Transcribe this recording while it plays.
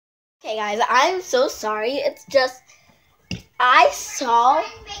Okay, guys, I'm so sorry. It's just I saw.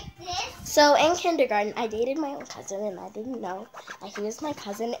 So in kindergarten, I dated my own cousin, and I didn't know that he was my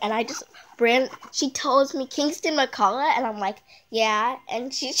cousin. And I just she tells me Kingston McCullough, and I'm like, yeah.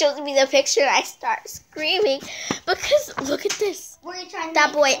 And she shows me the picture, and I start screaming because look at this.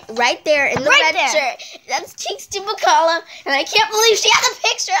 That boy right there in the red shirt. That's Kingston McCullough, and I can't believe she had a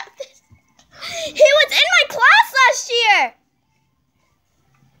picture of this. He was in my class last year.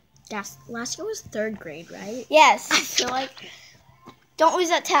 Last year was 3rd grade, right? Yes. I feel like. Don't lose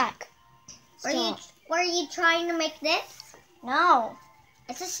that tack. Were you trying to make this? No.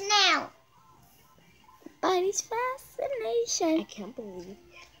 It's a snail. But it's fascination. I can't believe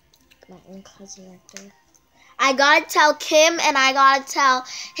my own cousin right there. I gotta tell Kim, and I gotta tell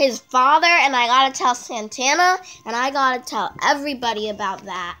his father, and I gotta tell Santana, and I gotta tell everybody about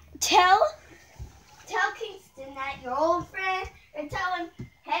that. Tell Kingston that your old friend, and tell him,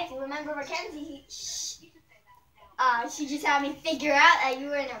 hey, if you remember Mackenzie, she just had me figure out that you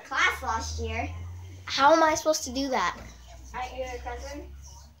were in her class last year. How am I supposed to do that? Aren't you her cousin?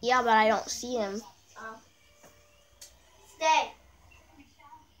 Yeah, but I don't see him. Stay.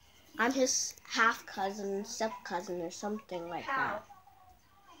 I'm his half cousin, step cousin, or something like that.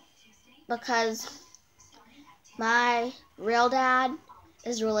 Because my real dad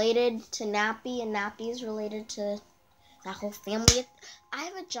is related to Nappy, and Nappy is related to that whole family. I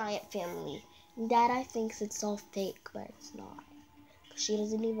have a giant family. And Dad, I thinks it's all fake, but it's not. She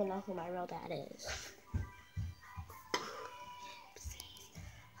doesn't even know who my real dad is.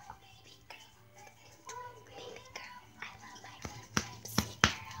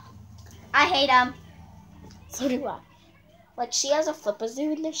 I hate him. So do I. Like, she has a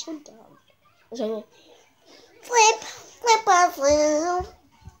flip-a-zoo, and they're so dumb. So, flip-a-zoo.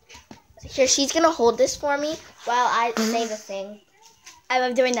 Here, she's gonna hold this for me while I say the thing. I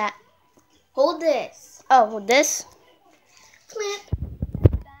love doing that. Hold this. Oh, hold this. Flip.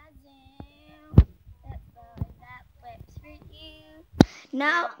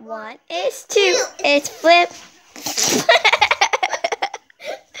 Not 1, it's 2, it's flip.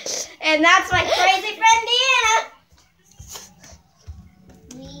 And that's my crazy friend Deanna.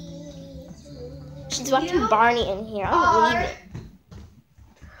 She's watching Barney in here. I'm leaving.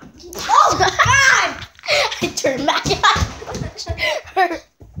 Oh, God! I turned back on.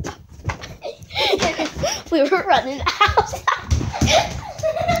 We were running outside.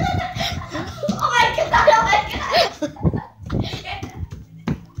 Oh my God! Oh my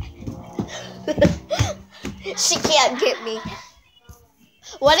God! She can't get me.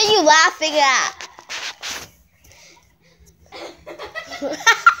 What are you laughing at?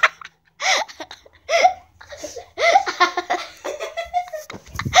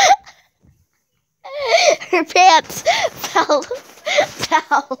 Her pants fell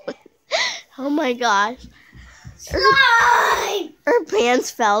down. Oh my gosh. Slime! Her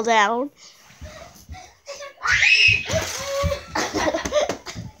pants fell down.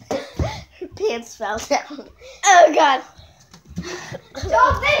 Her pants fell down. Oh God!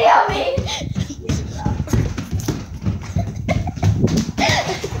 Don't video me!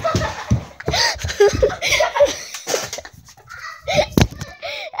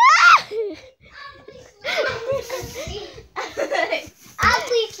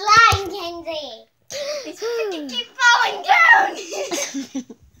 Ugly slime, Kenzie. Keep falling down.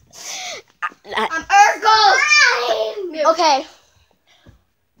 I'm Urkel. Okay.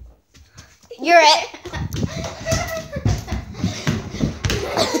 You're it.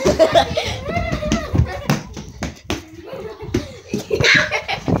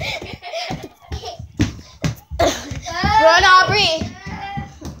 Run, Aubrey.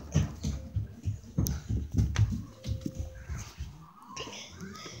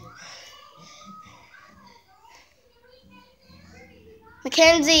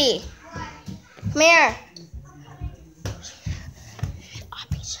 Mackenzie, come here.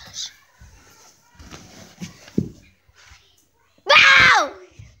 Aubrey, shush. Wow!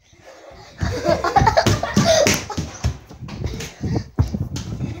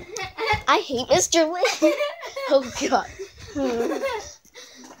 I hate Mr. Lin. Oh, God.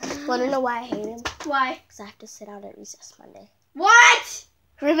 Want to know why I hate him? Why? Because I have to sit out at recess Monday. What?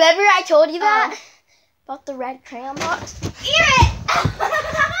 Remember I told you that? About the red crayon box? Eat it!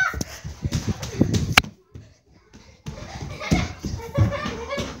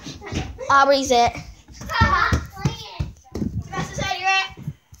 Aubrey's it. Sebastian said you're it.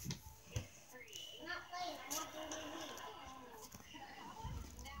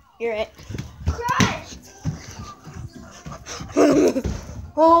 You're it. Crunch!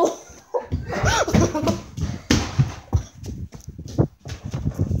 Oh.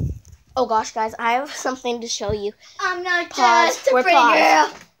 Oh gosh, guys, I have something to show you. I'm not Pause. just a We're pretty paused. girl.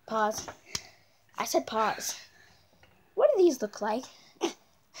 Pause. I said pause. What do these look like?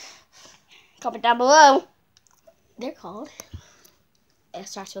 Comment down below. They're called. It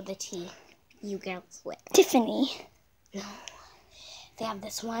starts with a T. You girls with Tiffany. No. They have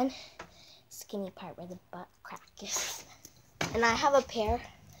this one skinny part where the butt crack is. And I have a pair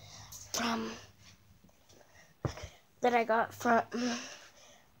that I got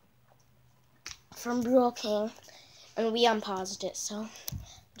from Brule King, and we unpaused it, so I'm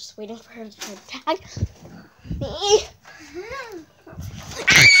just waiting for her to tag me.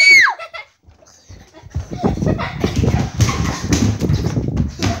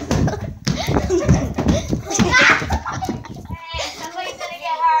 Somebody's gonna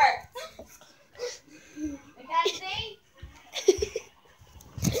get hurt. Mackenzie?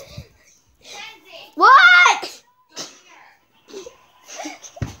 Mackenzie? What?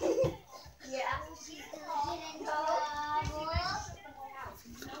 Yeah.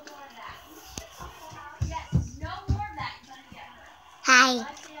 Hi.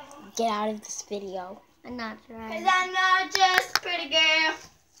 Get out of this video. I'm not trying. Cause I'm not just a pretty girl.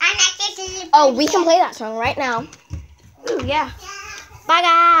 I'm not kissing you. Oh, we can play that song right now. Ooh, yeah. Bye,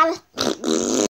 guys.